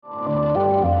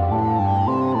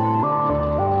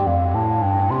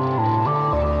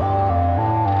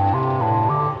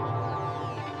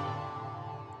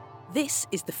This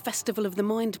is the Festival of the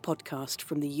Mind podcast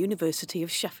from the University of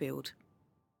Sheffield.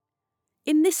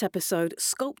 In this episode,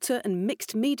 sculptor and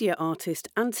mixed media artist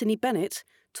Anthony Bennett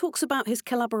talks about his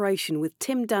collaboration with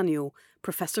Tim Daniel,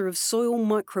 Professor of Soil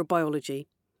Microbiology.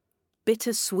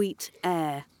 Bittersweet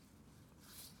Air.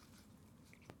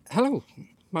 Hello,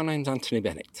 my name's Anthony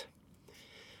Bennett.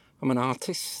 I'm an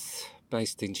artist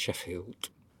based in Sheffield,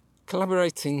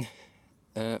 collaborating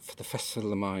for the Festival of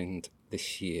the Mind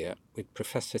this year with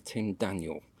Professor Tim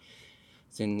Daniel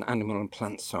in Animal and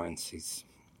Plant Sciences.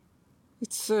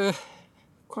 It's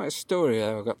quite a story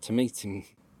how I got to meet him.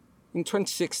 In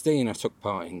 2016 I took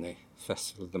part in the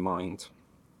Festival of the Mind.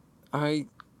 I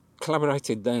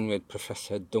collaborated then with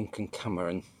Professor Duncan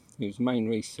Cameron, whose main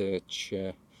research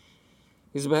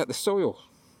is about the soil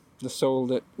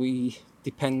that we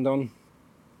depend on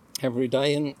every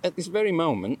day. And at this very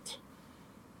moment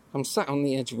I'm sat on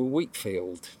the edge of a wheat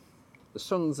field. The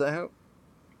sun's out.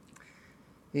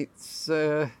 It's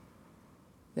arable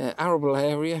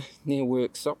area near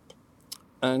Worksop,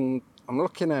 and I'm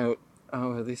looking out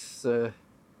over this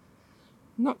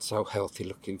not so healthy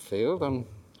looking field.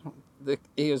 The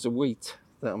ears of wheat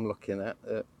that I'm looking at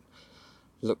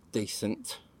look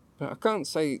decent, but I can't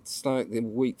say it's like the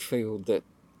wheat field that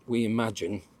we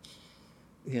imagine,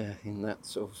 in that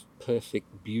sort of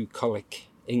perfect bucolic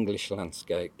English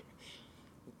landscape.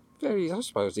 Very, I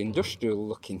suppose, industrial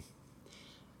looking.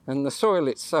 And the soil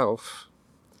itself,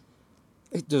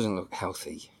 it doesn't look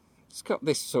healthy. It's got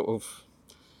this sort of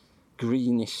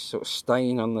greenish sort of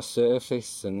stain on the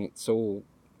surface, and it's all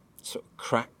sort of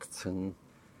cracked, and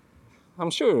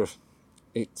I'm sure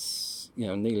it's,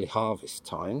 nearly harvest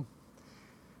time.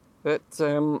 But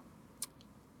I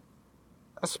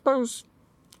suppose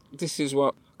this is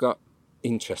what got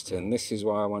interested, and this is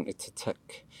why I wanted to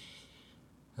take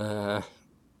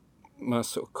my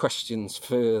sort of questions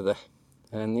further.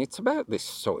 And it's about this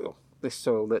soil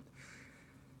that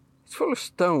it's full of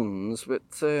stones, but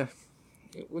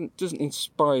it doesn't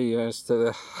inspire you as to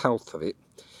the health of it.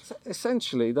 So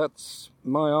essentially, that's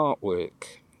my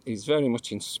artwork is very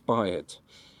much inspired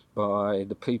by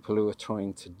the people who are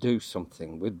trying to do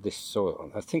something with this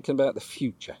soil. They're thinking about the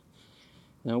future.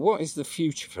 Now, what is the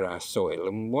future for our soil,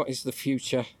 and what is the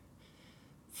future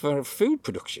for food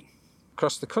production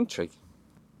across the country?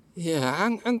 Yeah,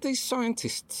 and these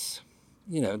scientists,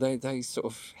 they sort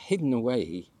of hidden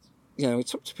away.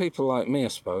 It's up to people like me, I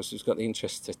suppose, who's got the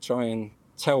interest to try and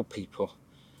tell people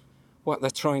what they're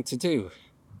trying to do.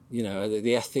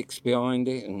 The ethics behind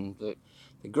it, and the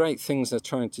great things they're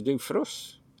trying to do for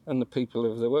us and the people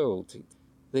of the world.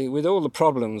 With all the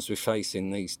problems we face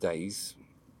in these days,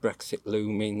 Brexit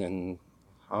looming and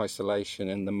isolation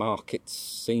and the markets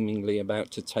seemingly about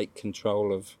to take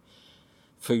control of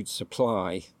food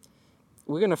supply,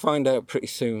 we're going to find out pretty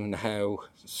soon how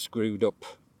screwed up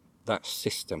that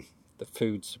system, the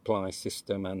food supply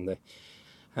system and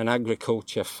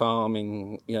agriculture,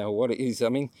 farming, what it is. I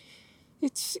mean,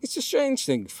 it's a strange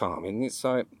thing, farming. It's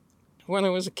like when I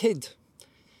was a kid,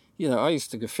 I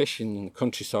used to go fishing in the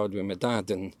countryside with my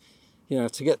dad, and,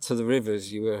 to get to the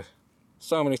rivers,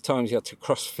 so many times you had to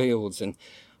cross fields, and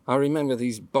I remember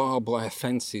these barbed wire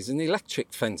fences and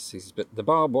electric fences, but the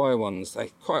barbed wire ones, they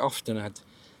quite often had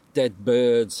dead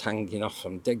birds hanging off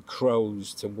them, dead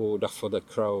crows to ward off other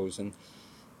crows, and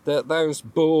those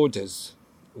borders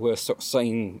were sort of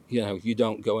saying, you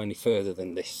don't go any further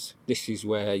than this. This is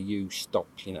where you stop,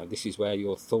 this is where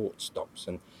your thought stops.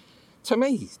 And to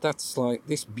me, that's like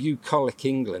this bucolic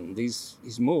England is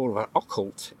more of an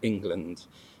occult England.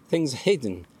 Things are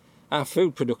hidden. Our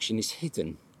food production is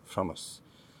hidden from us.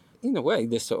 In a way,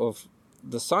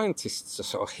 the scientists are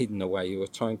sort of hidden away who are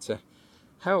trying to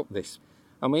help this.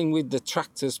 I mean, with the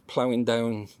tractors ploughing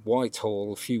down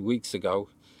Whitehall a few weeks ago,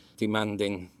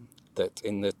 demanding that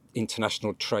in the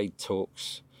international trade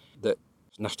talks that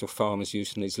National Farmers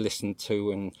Union is listened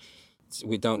to, and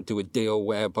we don't do a deal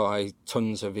whereby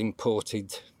tons of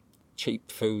imported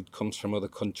cheap food comes from other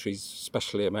countries,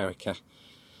 especially America,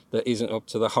 that isn't up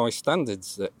to the high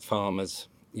standards that farmers,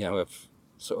 have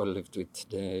sort of lived with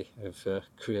today, have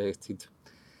created.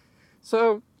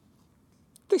 So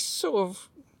this sort of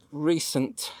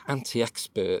recent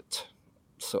anti-expert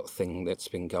sort of thing that's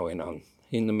been going on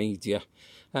in the media,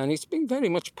 and it's been very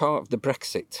much part of the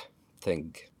Brexit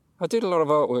thing. I did a lot of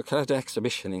artwork. I had an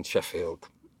exhibition in Sheffield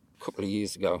a couple of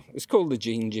years ago. It was called The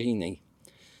Gene Genie,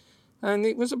 and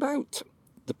it was about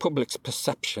the public's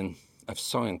perception of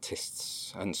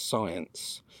scientists and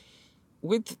science.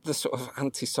 With the sort of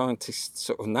anti-scientist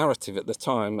sort of narrative at the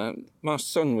time, my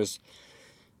son was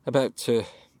about to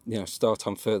start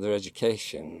on further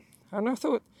education, and I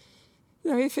thought,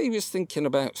 if he was thinking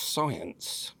about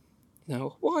science,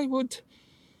 Why would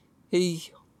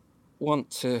he want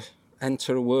to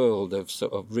enter a world of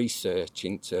sort of research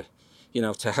into,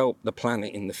 to help the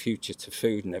planet in the future, to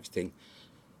food and everything?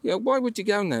 Why would you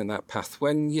go down that path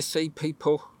when you see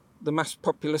people, the mass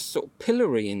populace, sort of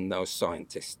pillorying those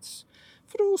scientists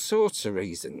for all sorts of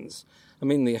reasons? I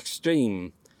mean, the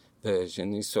extreme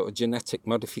version is sort of genetic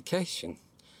modification.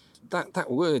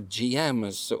 That word GM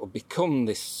has sort of become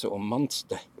this sort of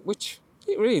monster, which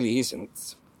it really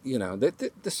isn't.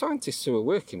 The scientists who are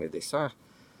working with this are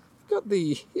got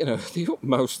the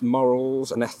utmost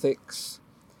morals and ethics.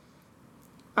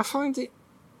 I find it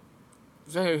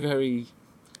very, very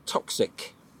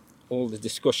toxic, all the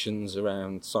discussions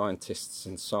around scientists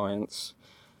and science.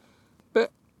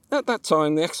 But at that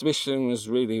time, the exhibition was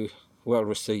really well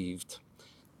received.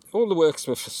 All the works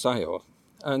were for sale,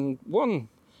 and one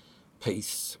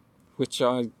piece, which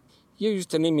I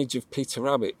used an image of Peter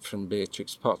Rabbit from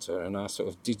Beatrix Potter, and I sort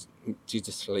of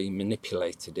digitally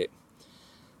manipulated it.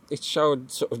 It showed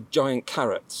sort of giant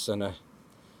carrots and a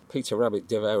Peter Rabbit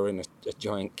devouring a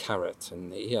giant carrot,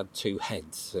 and he had two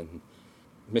heads, and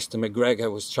Mr.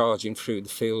 McGregor was charging through the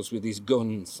fields with his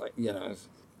guns.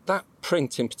 That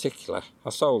print in particular, I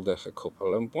sold a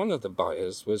couple, and one of the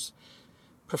buyers was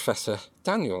Professor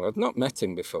Daniel. I'd not met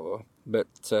him before, but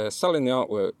selling the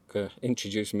artwork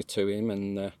introduced me to him,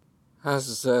 and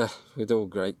as with all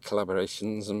great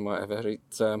collaborations and whatever,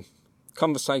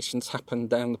 conversations happened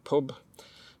down the pub,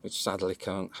 which sadly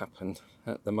can't happen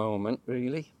at the moment,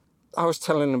 really. I was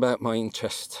telling about my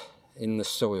interest in the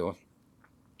soil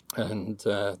and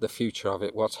the future of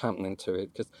it, what's happening to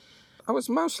it, because I was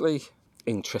mostly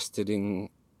interested in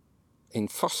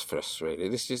phosphorus, really.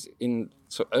 This is in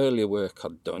sort of earlier work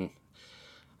I'd done.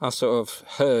 I sort of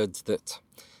heard that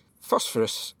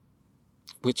phosphorus,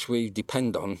 which we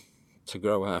depend on to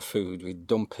grow our food, we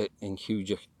dump it in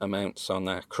huge amounts on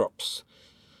our crops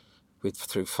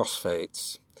through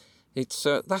phosphates.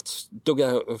 That's dug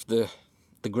out of the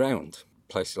ground,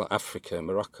 places like Africa,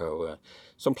 Morocco,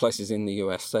 some places in the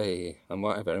USA and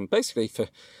whatever. And basically for a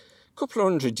couple of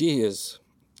 100 years,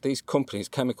 these companies,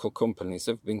 chemical companies,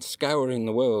 have been scouring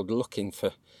the world looking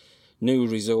for new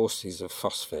resources of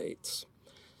phosphates.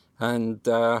 And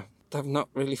they've not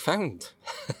really found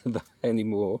any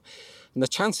more. And the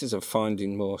chances of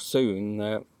finding more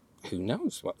soon, who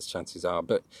knows what the chances are,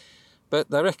 but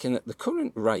they reckon at the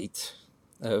current rate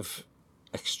of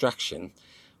extraction,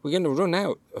 we're going to run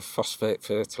out of phosphate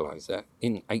fertiliser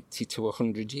in 80 to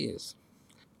 100 years.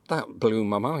 That blew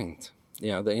my mind.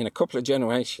 That in a couple of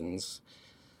generations,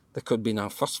 there could be no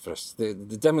phosphorus. The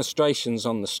demonstrations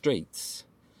on the streets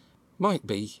might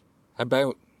be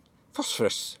about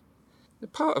phosphorus.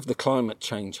 Part of the climate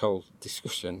change whole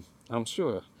discussion, I'm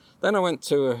sure. Then I went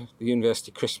to the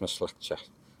university Christmas lecture,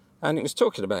 and it was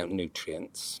talking about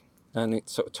nutrients. And it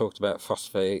sort of talked about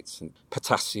phosphates and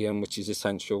potassium, which is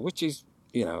essential, which is,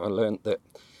 I learned that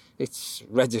it's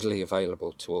readily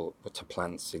available to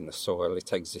plants in the soil.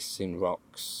 It exists in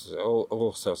rocks,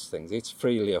 all sorts of things. It's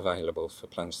freely available for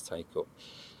plants to take up.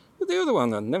 But the other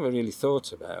one I'd never really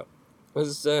thought about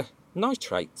was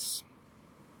nitrates,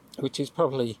 which is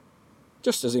probably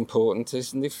just as important,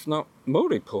 if not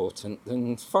more important,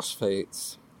 than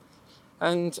phosphates.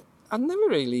 And I'd never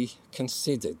really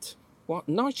considered what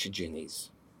nitrogen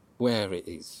is, where it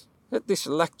is. At this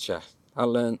lecture, I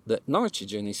learned that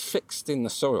nitrogen is fixed in the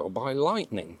soil by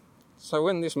lightning. So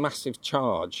when this massive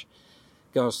charge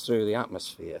goes through the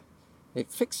atmosphere, it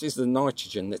fixes the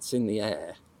nitrogen that's in the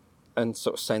air and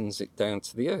sort of sends it down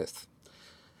to the earth.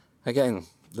 Again,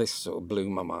 this sort of blew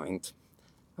my mind.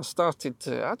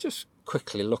 I just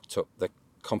quickly looked up the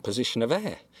composition of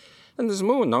air, and there's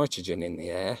more nitrogen in the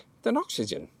air than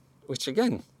oxygen, which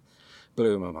again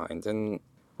blew my mind. And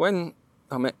when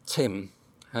I met Tim,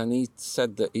 and he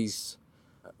said that his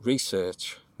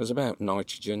research was about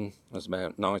nitrogen, was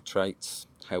about nitrates,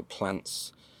 how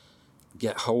plants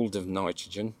get hold of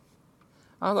nitrogen.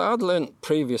 I'd learnt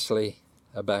previously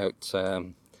about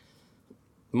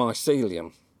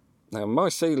mycelium. Now,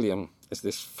 mycelium is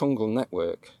this fungal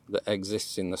network that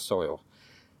exists in the soil.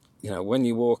 When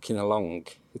you're walking along,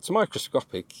 it's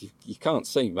microscopic, you can't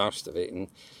see most of it, and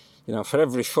for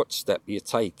every footstep you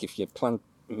take, if your plant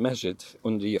measured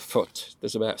under your foot,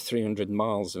 there's about 300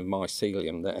 miles of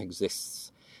mycelium that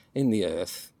exists in the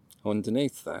earth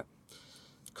underneath that.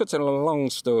 Cutting a long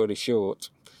story short,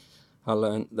 I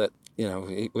learnt that,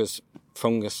 it was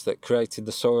fungus that created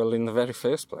the soil in the very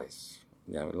first place,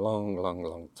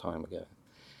 long time ago.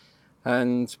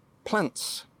 And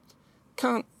plants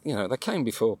can't, they came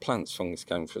before plants, fungus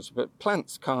came first, but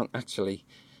plants can't actually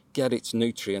get its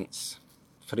nutrients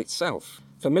for itself.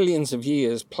 For millions of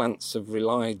years, plants have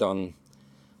relied on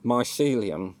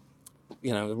mycelium,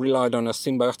 relied on a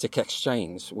symbiotic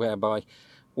exchange whereby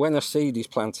when a seed is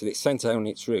planted, it sends out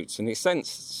its roots and it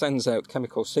sends out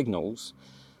chemical signals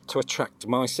to attract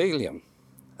mycelium.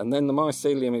 And then the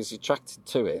mycelium is attracted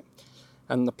to it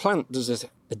and the plant does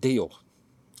a deal.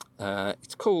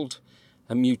 It's called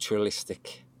a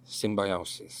mutualistic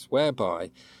symbiosis, whereby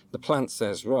the plant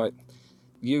says, right,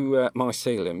 you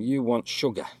mycelium, you want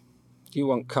sugar, you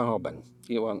want carbon,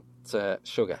 you want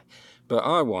sugar, but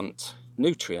I want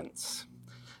nutrients.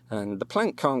 And the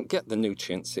plant can't get the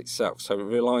nutrients itself, so it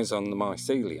relies on the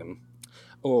mycelium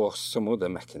or some other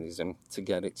mechanism to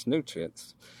get its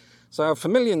nutrients. So for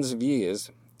millions of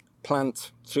years,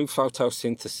 plant, through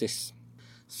photosynthesis,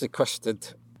 sequestered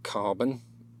carbon.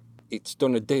 It's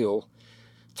done a deal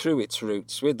through its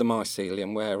roots with the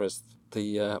mycelium, whereas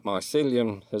the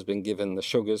mycelium has been given the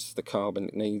sugars, the carbon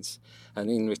it needs, and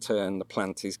in return the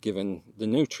plant is given the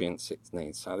nutrients it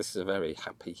needs. So this is a very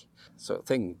happy sort of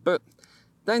thing. But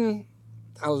then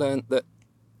I learnt that,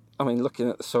 looking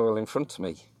at the soil in front of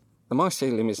me, the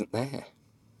mycelium isn't there.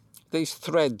 These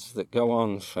threads that go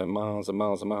on for miles and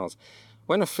miles and miles,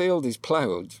 when a field is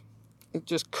ploughed, it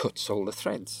just cuts all the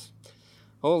threads.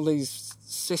 All these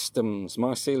systems,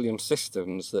 mycelium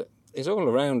systems, that is all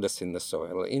around us in the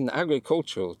soil, in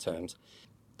agricultural terms,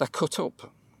 they're cut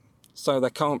up. So they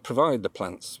can't provide the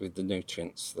plants with the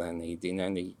nutrients they need in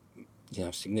any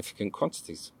significant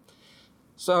quantities.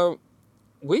 So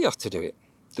we have to do it.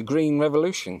 The Green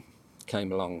Revolution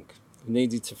came along. We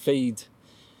needed to feed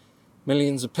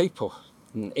millions of people.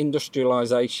 And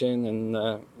industrialisation,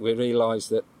 and we realised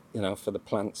that, for the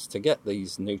plants to get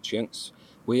these nutrients,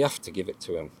 we have to give it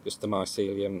to them because the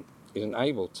mycelium isn't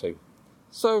able to.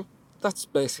 So that's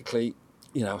basically,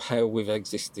 how we've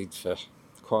existed for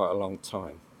quite a long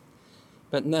time.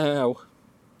 But now,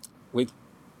 with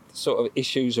sort of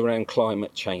issues around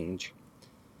climate change,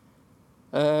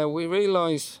 we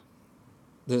realise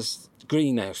there's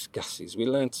greenhouse gases. We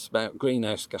learnt about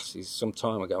greenhouse gases some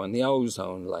time ago and the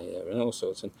ozone layer and all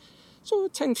sorts. And so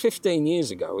 10, 15 years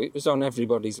ago, it was on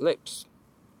everybody's lips.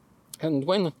 And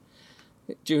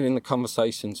during the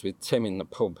conversations with Tim in the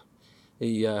pub,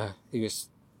 he was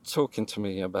talking to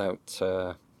me about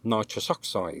nitrous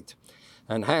oxide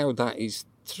and how that is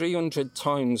 300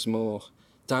 times more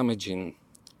damaging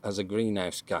as a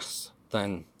greenhouse gas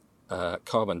than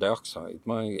carbon dioxide.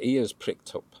 My ears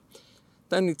pricked up.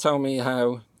 Then he told me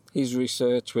how his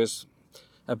research was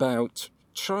about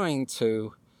trying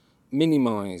to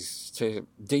minimise, to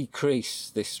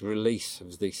decrease this release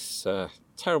of this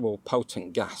terrible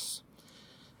potent gas,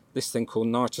 this thing called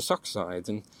nitrous oxide.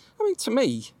 And to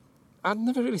me, I'd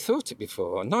never really thought it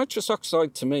before. Nitrous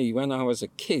oxide to me, when I was a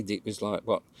kid, it was like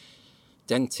what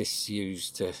dentists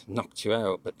used to knock you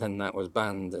out, but then that was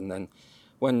banned. And then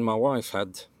when my wife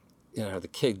had, the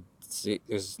kids, it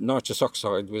was nitrous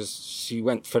oxide she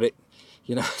went for it,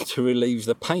 to relieve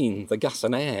the pain, the gas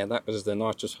and air. That was the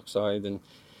nitrous oxide. And,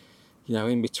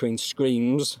 in between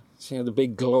screams, the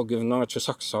big glug of nitrous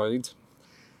oxide.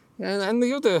 And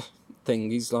the other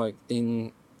thing is like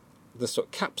in the sort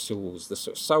of capsules, the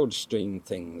sort of soda stream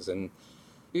things, and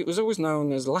it was always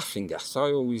known as laughing gas.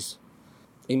 I always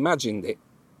imagined it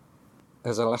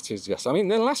as a laughing gas. In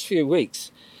the last few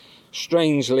weeks,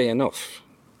 strangely enough,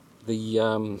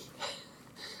 it's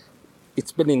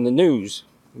been in the news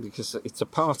because it's a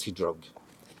party drug.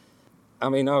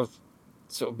 I've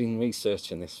sort of been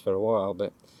researching this for a while,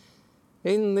 but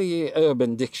in the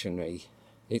Urban Dictionary,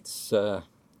 it's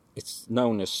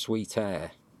known as sweet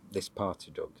air, this party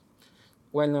drug.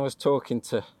 When I was talking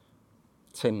to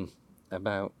Tim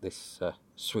about this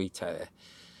sweet air,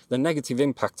 the negative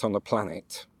impact on the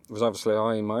planet was obviously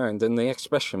high in my mind, and the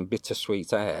expression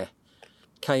bittersweet air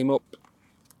came up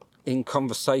in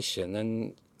conversation,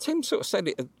 and Tim sort of said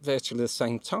it at virtually the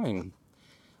same time.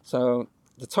 So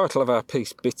the title of our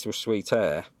piece, Bittersweet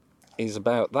Air, is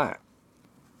about that.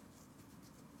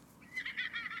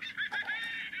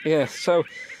 Yeah, so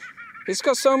it's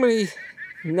got so many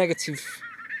negative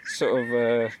sort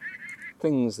of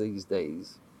things these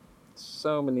days.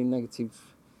 So many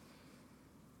negative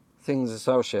things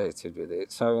associated with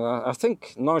it. So I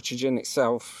think nitrogen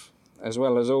itself, as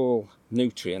well as all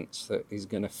nutrients that is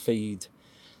going to feed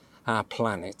our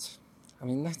planet.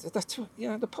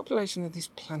 The population of this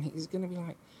planet is going to be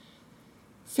like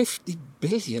 50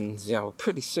 billion,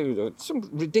 pretty soon, or some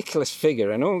ridiculous figure,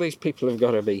 and all these people have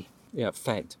got to be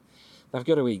fed. They've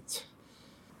got to eat.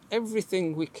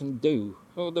 Everything we can do,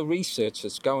 all the research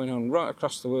that's going on right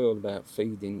across the world about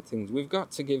feeding things, we've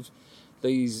got to give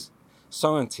these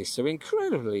scientists who are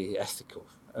incredibly ethical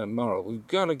and moral, we've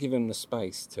got to give them the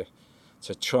space to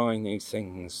to try new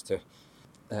things, to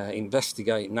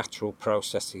investigate natural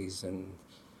processes and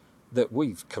that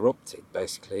we've corrupted,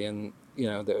 basically, and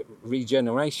the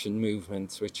regeneration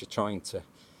movements which are trying to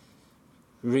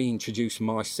reintroduce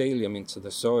mycelium into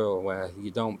the soil, where you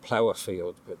don't plough a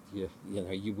field but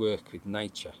you work with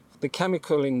nature. The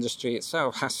chemical industry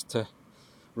itself has to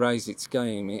raise its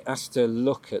game. It has to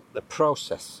look at the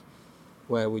process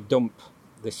where we dump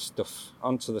this stuff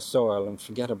onto the soil and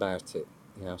forget about it.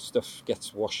 Stuff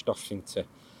gets washed off into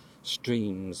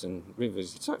streams and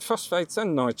rivers. It's like phosphates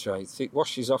and nitrates. It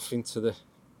washes off into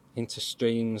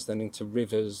streams, then into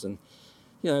rivers, and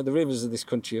the rivers of this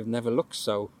country have never looked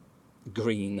so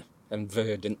green and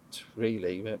verdant,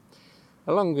 really. But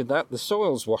along with that, the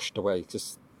soil's washed away,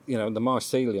 because the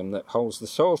mycelium that holds the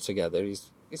soil together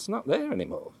it's not there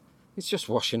anymore. It's just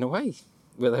washing away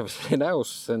with everything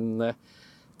else. And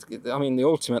the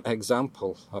ultimate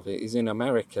example of it is in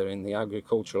America, in the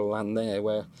agricultural land there,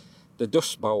 where the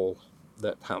Dust Bowl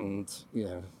that happened,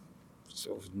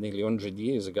 sort of nearly 100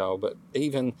 years ago, but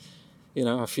even,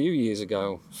 a few years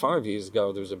ago, 5 years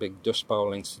ago, there was a big Dust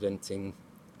Bowl incident in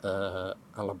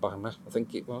Alabama, I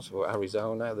think it was, or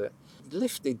Arizona, that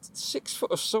lifted 6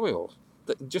 foot of soil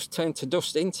that just turned to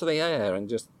dust into the air and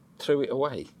just threw it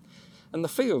away. And the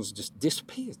fields just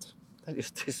disappeared. They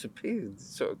just disappeared.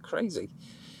 It's sort of crazy.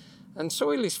 And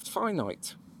soil is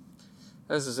finite.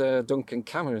 As Duncan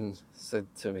Cameron said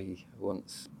to me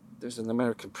once, there's an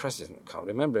American president, I can't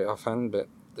remember it offhand, but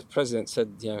the president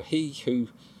said, the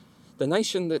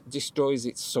nation that destroys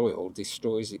its soil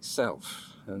destroys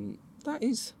itself. And that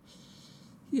is,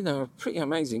 pretty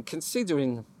amazing,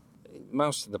 considering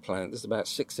most of the planet, there's about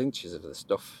 6 inches of the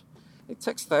stuff. It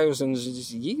takes thousands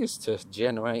of years to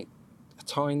generate a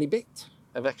tiny bit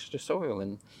of extra soil.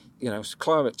 And,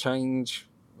 climate change,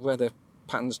 weather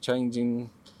patterns changing,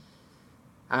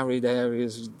 arid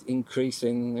areas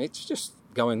increasing, it's just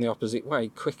going the opposite way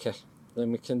quicker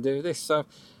than we can do this. So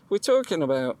we're talking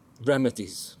about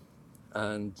remedies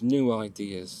and new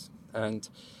ideas. And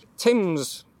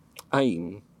Tim's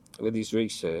aim with his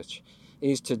research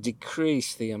is to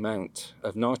decrease the amount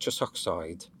of nitrous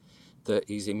oxide that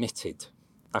is emitted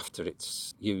after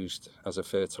it's used as a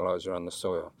fertiliser on the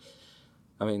soil.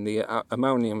 The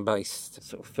ammonium-based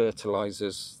sort of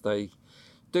fertilisers, they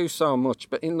do so much,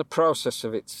 but in the process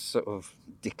of its sort of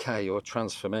decay or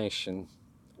transformation,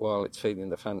 while it's feeding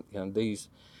the plant, these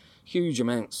huge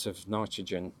amounts of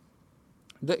nitrogen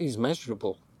that is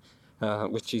measurable,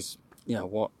 which is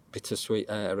what bittersweet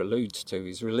air alludes to,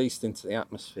 is released into the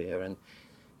atmosphere. And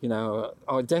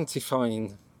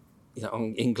identifying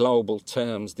in global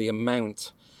terms the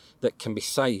amount that can be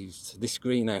saved, this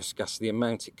greenhouse gas, the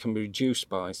amount it can be reduced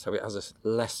by, so it has a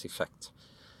less effect,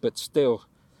 but still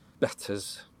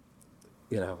betters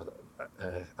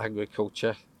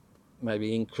agriculture,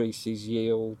 maybe increases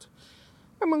yield,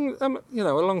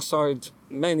 alongside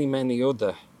many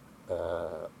other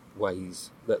ways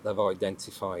that they've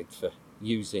identified for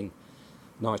using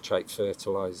nitrate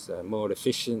fertiliser more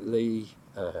efficiently,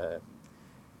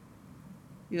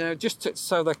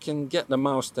 so they can get the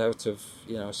most out of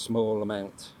a small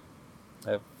amount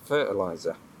of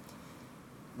fertiliser.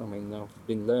 I've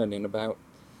been learning about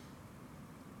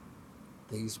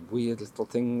these weird little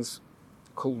things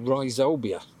called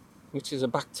rhizobia, which is a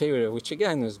bacteria which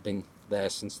again has been there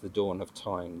since the dawn of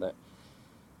time, that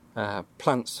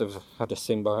plants have had a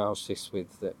symbiosis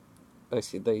with, that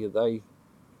basically they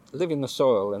live in the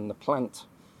soil and the plant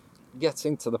gets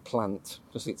into the plant,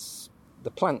 because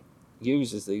the plant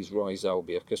uses these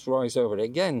rhizobia, because the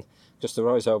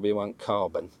rhizobia want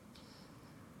carbon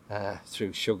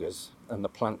through sugars, and the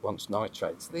plant wants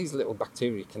nitrates. These little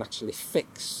bacteria can actually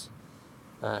fix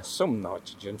some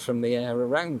nitrogen from the air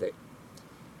around it.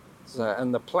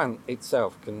 And the plant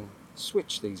itself can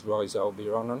switch these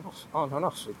rhizobia on and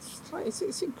off.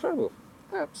 It's incredible,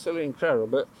 absolutely incredible.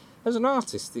 But as an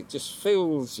artist, it just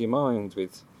fills your mind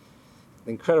with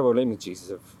incredible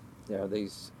images of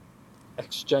these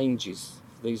exchanges,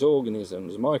 these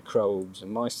organisms, microbes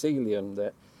and mycelium,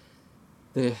 that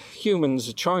the humans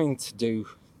are trying to do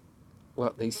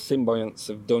what these symbionts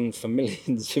have done for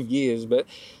millions of years, but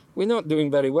we're not doing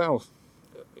very well.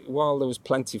 While there was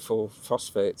plentiful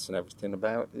phosphates and everything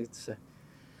about,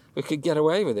 we could get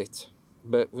away with it.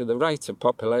 But with the rate of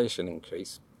population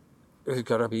increase, we've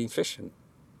got to be efficient.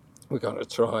 We've got to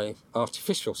try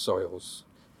artificial soils.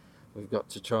 We've got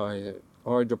to try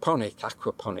hydroponic,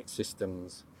 aquaponic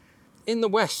systems. In the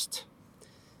West,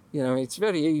 it's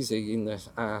very easy in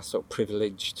our sort of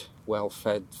privileged,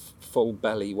 well-fed,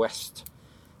 full-belly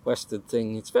Western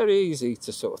thing. It's very easy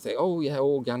to sort of think, oh yeah,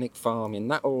 organic farming,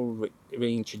 that'll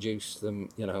reintroduce them,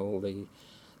 all the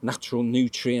natural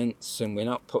nutrients, and we're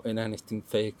not putting anything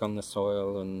fake on the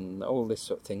soil and all this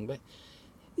sort of thing. But,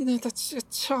 that's a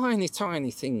tiny,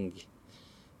 tiny thing.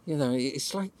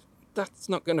 It's like that's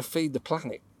not going to feed the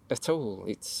planet at all.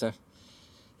 It's,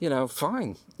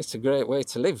 fine. It's a great way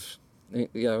to live.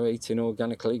 Eating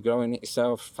organically, growing it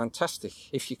yourself, fantastic,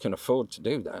 if you can afford to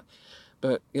do that.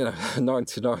 But,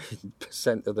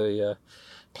 99% of the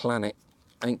planet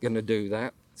ain't going to do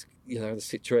that. The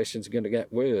situation's going to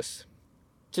get worse.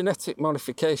 Genetic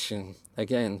modification,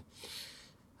 again,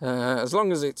 as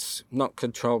long as it's not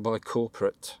controlled by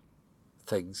corporate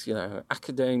things,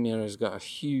 academia has got a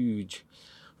huge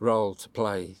role to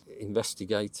play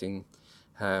investigating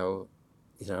how,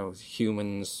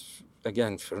 humans,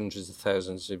 again, for hundreds of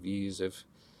thousands of years, have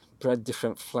bred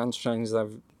different plant strains that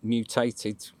have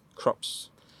mutated crops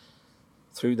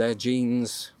through their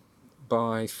genes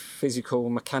by physical,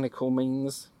 mechanical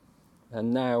means.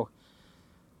 And now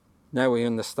we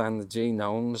understand the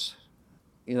genomes,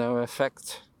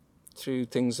 affect through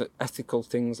ethical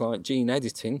things like gene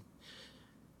editing.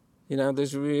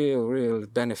 There's real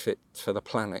benefit for the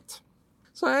planet.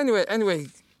 So anyway,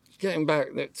 getting back,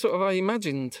 I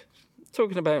imagined,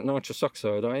 talking about nitrous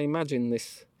oxide, I imagined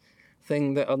this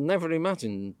thing that I'd never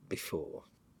imagined before,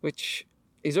 which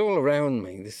is all around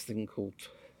me, this thing called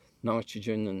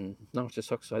nitrogen and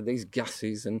nitrous oxide, these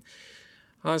gases, and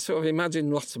I sort of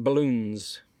imagined lots of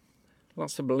balloons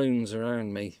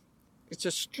around me. It's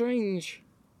a strange,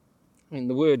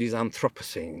 the word is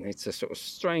Anthropocene. It's a sort of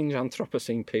strange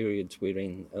Anthropocene period we're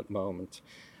in at the moment.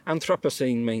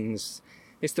 Anthropocene means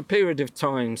it's the period of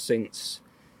time since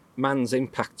man's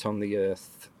impact on the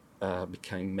earth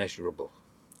became measurable.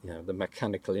 The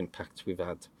mechanical impact we've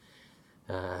had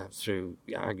through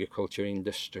agriculture,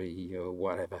 industry, or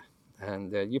whatever.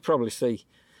 And you probably see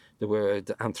the word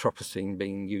Anthropocene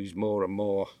being used more and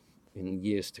more in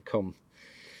years to come.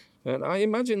 But I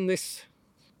imagine this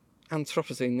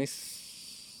Anthropocene,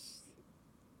 this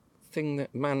thing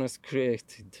that man has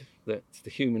created, that the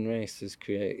human race has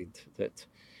created, that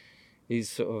is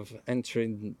sort of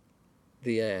entering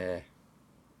the air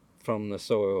from the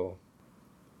soil.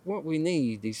 What we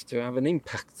need is to have an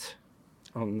impact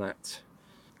on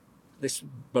this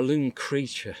balloon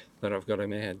creature that I've got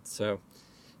in my head. So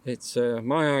it's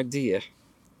my idea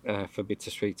for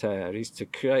Bittersweet Air is to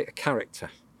create a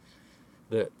character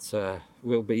that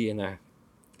will be in a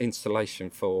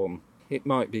installation form. It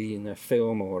might be in a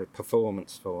film or a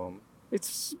performance form.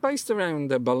 It's based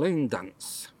around a balloon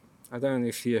dance. I don't know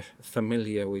if you're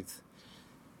familiar with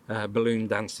balloon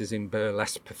dances in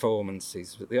burlesque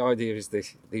performances, but the idea is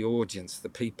the audience, the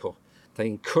people, they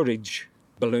encourage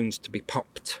balloons to be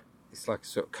popped. It's like a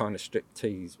sort of kind of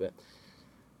striptease, but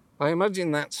I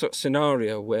imagine that sort of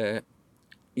scenario where,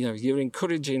 you're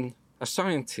encouraging a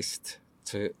scientist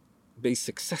to be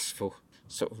successful,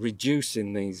 sort of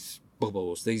reducing these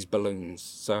bubbles, these balloons.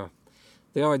 So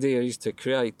the idea is to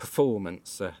create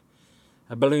performance, a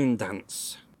balloon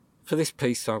dance. For this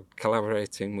piece, I'm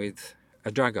collaborating with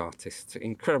a drag artist,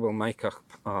 incredible makeup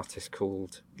artist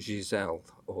called Giselle,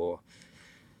 or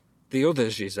the other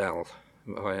Giselle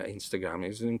via Instagram.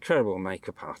 He's an incredible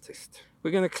makeup artist.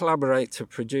 We're going to collaborate to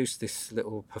produce this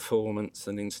little performance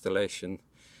and installation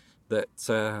that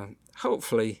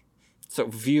hopefully sort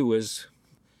of viewers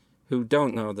who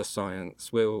don't know the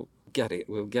science will get it,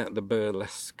 will get the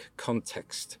burlesque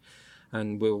context,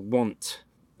 and will want,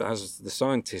 as the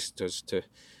scientist does, to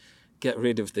get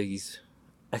rid of these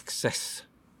excess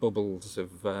bubbles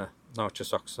of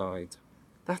nitrous oxide.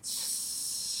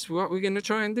 That's what we're going to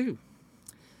try and do.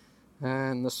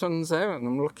 And the sun's out and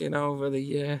I'm looking over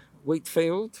the wheat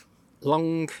field.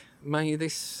 Long may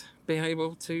this be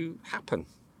able to happen.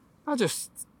 I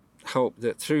just hope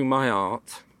that through my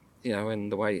art,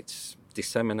 and the way it's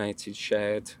disseminated,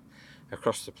 shared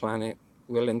across the planet,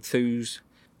 will enthuse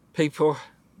people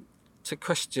to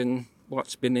question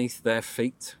what's beneath their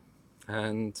feet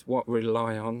and what we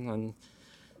rely on, and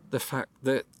the fact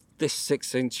that this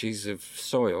 6 inches of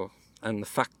soil and the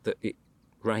fact that it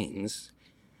rains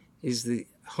is the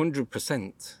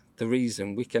 100% the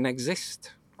reason we can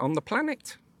exist on the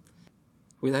planet.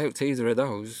 Without either of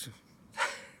those,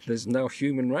 there's no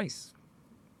human race.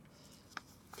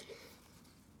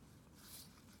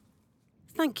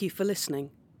 Thank you for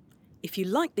listening. If you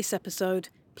like this episode,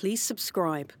 please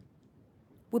subscribe.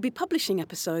 We'll be publishing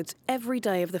episodes every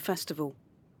day of the festival.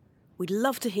 We'd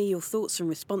love to hear your thoughts and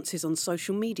responses on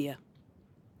social media.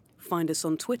 Find us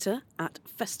on Twitter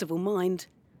 @FestivalMind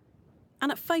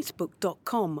and at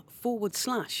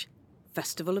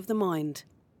facebook.com/Festival of the Mind.